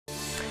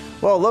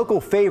Well, a local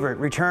favorite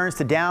returns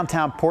to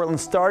downtown Portland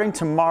starting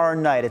tomorrow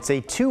night. It's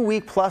a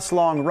 2-week-plus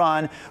long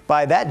run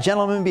by that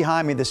gentleman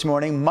behind me this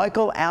morning,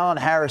 Michael Allen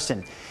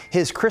Harrison.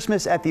 His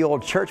Christmas at the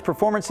Old Church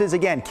performances,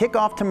 again, kick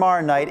off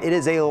tomorrow night. It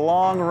is a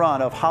long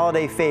run of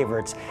holiday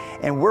favorites,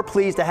 and we're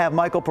pleased to have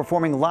Michael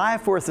performing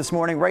live for us this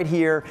morning right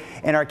here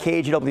in our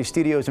KGW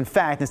studios. In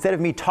fact, instead of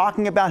me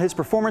talking about his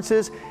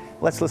performances,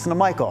 let's listen to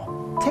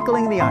Michael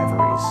tickling the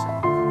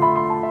ivories.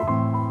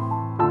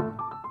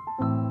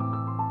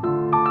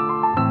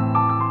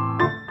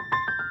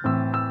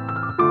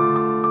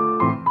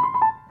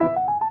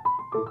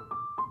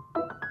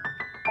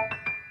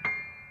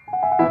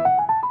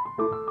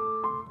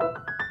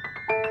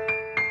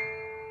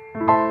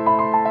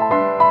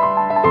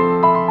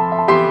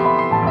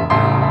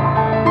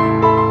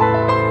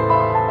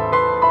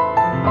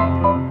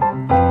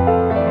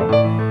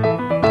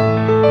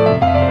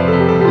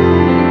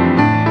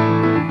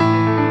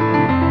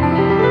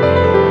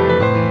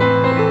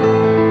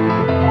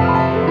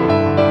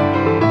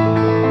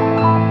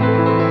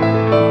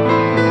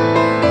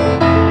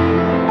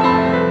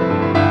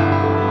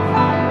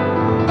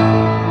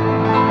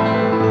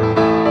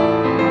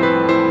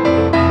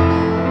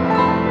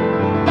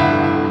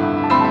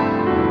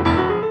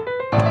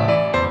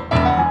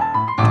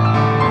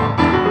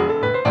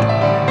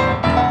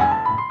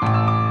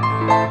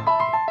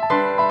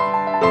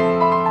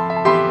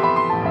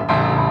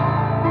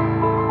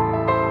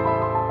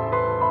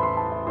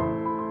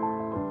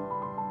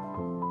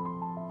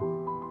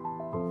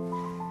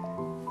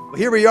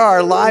 Here we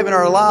are live in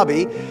our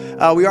lobby.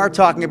 We are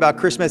talking about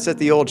Christmas at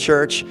the Old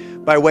Church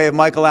by way of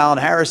Michael Allen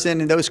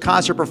Harrison, and those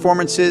concert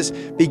performances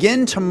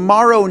begin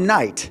tomorrow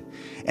night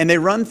and they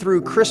run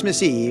through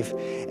Christmas Eve.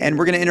 And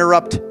we're going to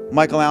interrupt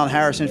Michael Allen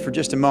Harrison for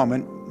just a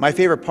moment. My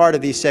favorite part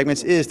of these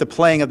segments is the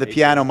playing of the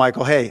piano.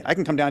 Michael, hey, I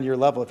can come down to your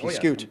level if you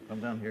scoot.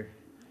 Come down here.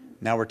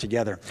 Now we're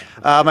together.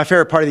 My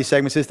favorite part of these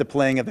segments is the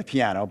playing of the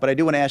piano, but I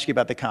do want to ask you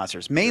about the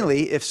concerts.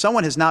 Mainly, if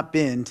someone has not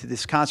been to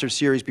this concert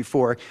series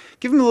before,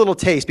 give them a little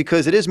taste,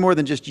 because it is more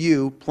than just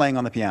you playing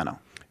on the piano.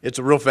 It's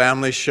a real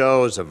family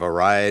show. It's a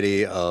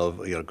variety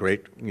of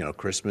great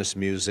Christmas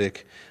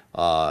music.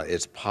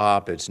 It's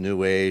pop, it's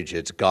new age,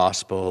 it's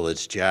gospel,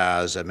 it's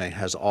jazz. I mean, it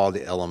has all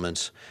the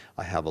elements.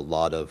 I have a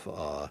lot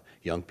of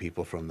young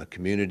people from the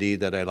community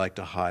that I like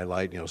to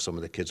highlight. Some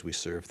of the kids we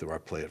serve through our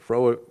Play It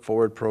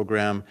Forward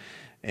program.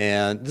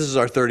 And this is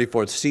our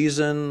 34th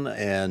season,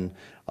 and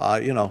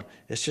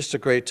it's just a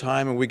great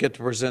time, and we get to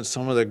present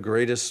some of the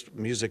greatest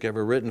music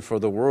ever written for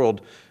the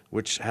world,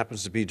 which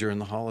happens to be during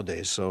the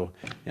holidays. So,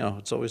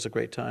 it's always a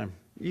great time.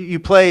 You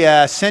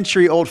play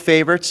century-old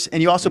favorites,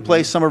 and you also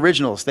play some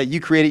originals that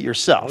you created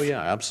yourself. Oh yeah,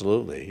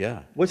 absolutely,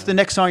 yeah. What's the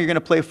next song you're going to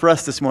play for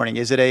us this morning?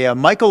 Is it a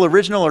Michael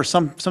original or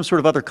some sort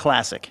of other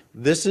classic?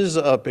 This is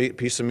a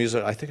piece of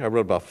music I think I wrote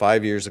about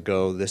 5 years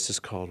ago. This is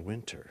called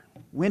Winter.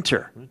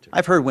 Winter.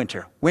 I've heard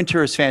Winter.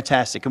 Winter is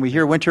fantastic. Can we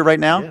hear Winter right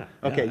now? Yeah.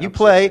 Okay, you absolutely.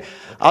 play. Okay.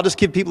 I'll just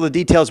give people the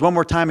details one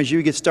more time as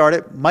you get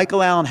started.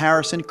 Michael Allen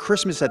Harrison,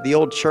 Christmas at the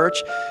Old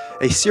Church,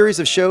 a series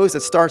of shows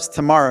that starts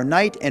tomorrow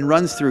night and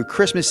runs through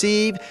Christmas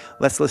Eve.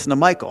 Let's listen to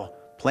Michael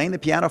playing the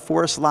piano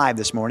for us live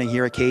this morning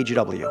here at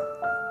KGW.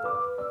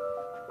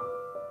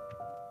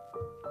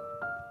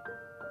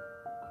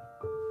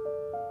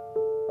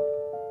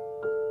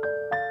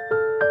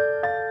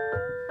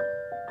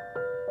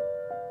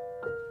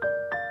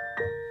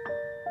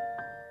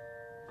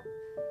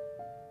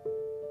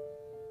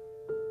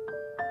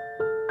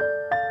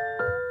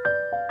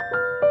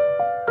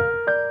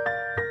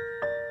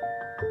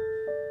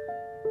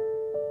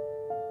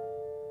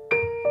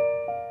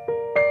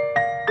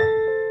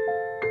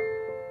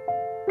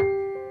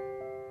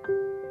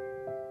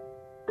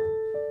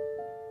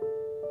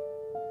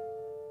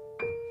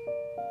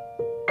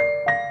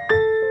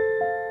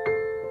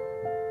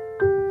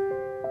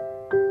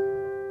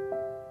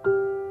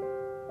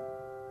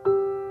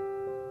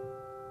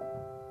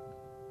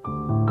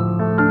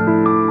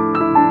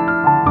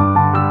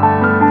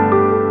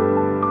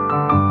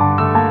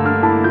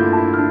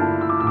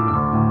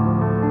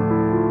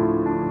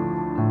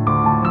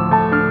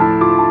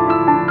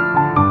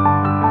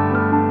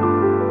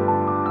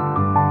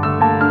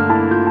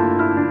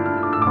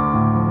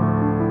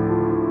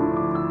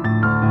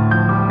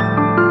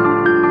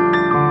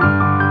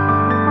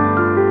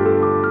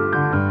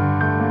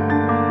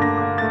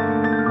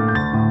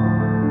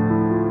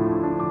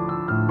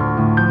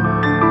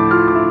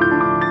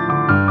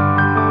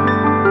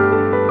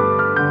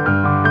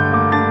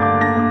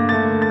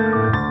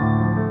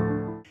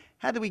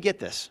 How did we get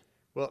this?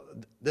 Well,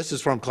 this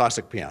is from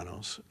Classic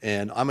Pianos,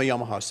 and I'm a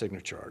Yamaha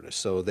signature artist,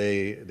 so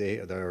they're the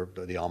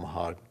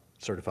Yamaha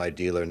certified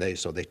dealer, and they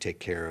take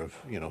care of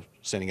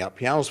sending out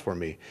pianos for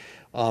me,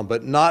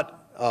 but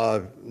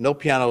no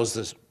pianos.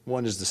 This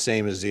one is the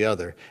same as the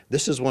other.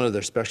 This is one of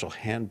their special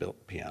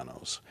hand-built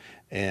pianos,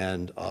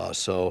 and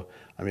so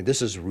I mean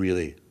this is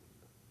really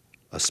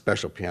a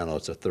special piano.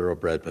 It's a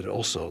thoroughbred, but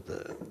also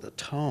the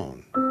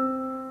tone.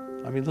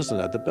 I mean, listen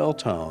to that, the bell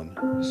tone.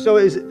 So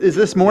is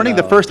this morning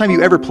the first time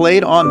you ever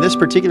played on this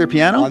particular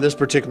piano? On this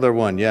particular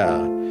one,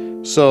 yeah.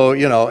 So,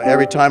 you know,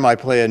 every time I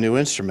play a new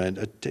instrument,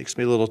 it takes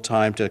me a little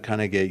time to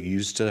kind of get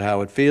used to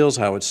how it feels,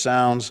 how it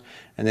sounds,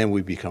 and then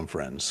we become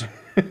friends.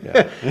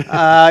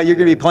 Yeah. You're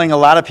going to be playing a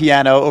lot of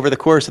piano over the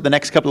course of the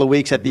next couple of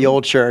weeks at the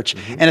Old Church.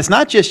 And it's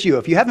not just you.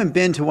 If you haven't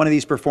been to one of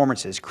these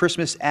performances,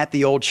 Christmas at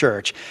the Old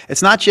Church,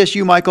 it's not just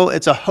you, Michael.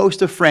 It's a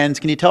host of friends.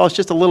 Can you tell us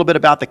just a little bit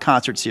about the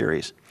concert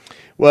series?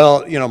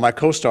 Well, you know, my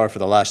co-star for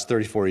the last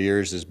 34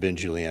 years has been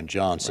Julianne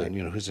Johnson,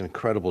 you know, who's an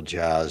incredible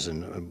jazz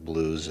and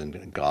blues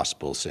and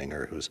gospel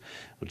singer who'll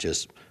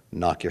just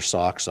knock your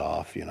socks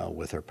off, you know,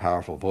 with her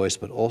powerful voice,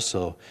 but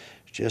also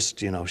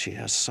just, you know, she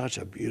has such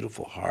a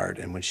beautiful heart.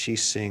 And when she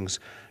sings,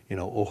 you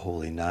know, "Oh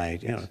Holy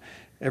Night," you know,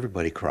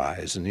 everybody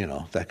cries and, you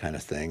know, that kind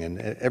of thing. And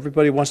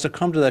everybody wants to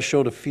come to that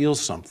show to feel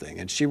something,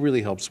 and she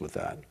really helps with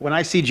that. When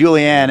I see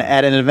Julianne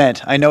at an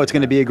event, I know it's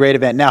going to be a great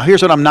event. Now,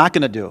 here's what I'm not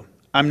going to do.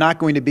 I'm not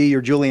going to be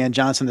your Julianne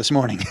Johnson this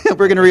morning.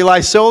 We're going to rely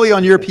solely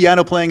on your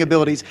piano playing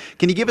abilities.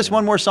 Can you give us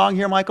one more song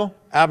here, Michael?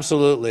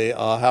 Absolutely.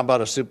 How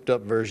about a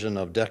souped-up version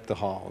of "Deck the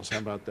Halls"? How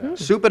about that?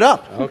 Soup it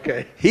up.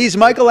 Okay. He's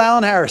Michael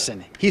Allen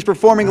Harrison. He's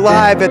performing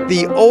live at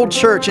the Old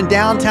Church in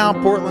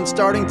downtown Portland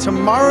starting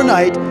tomorrow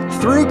night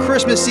through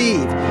Christmas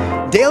Eve.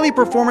 Daily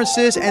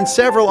performances and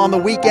several on the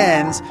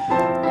weekends.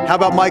 How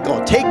about Michael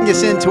taking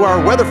us into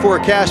our weather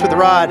forecast with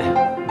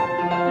Rod?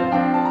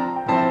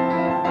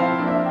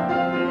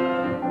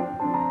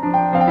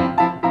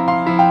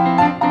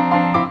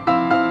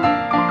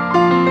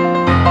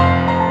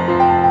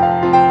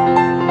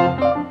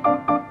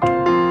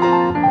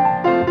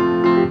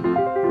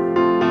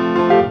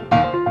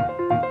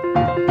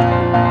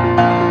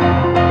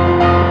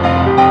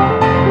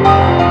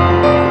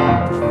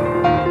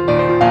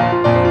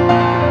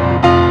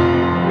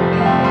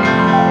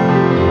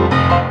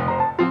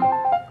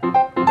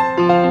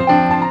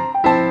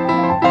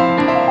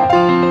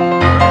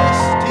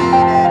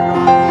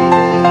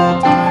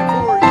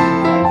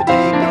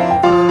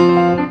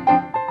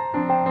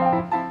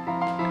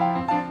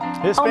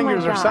 His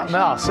fingers are something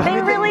else.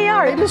 They really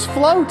are. They just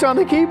float on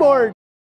the keyboard.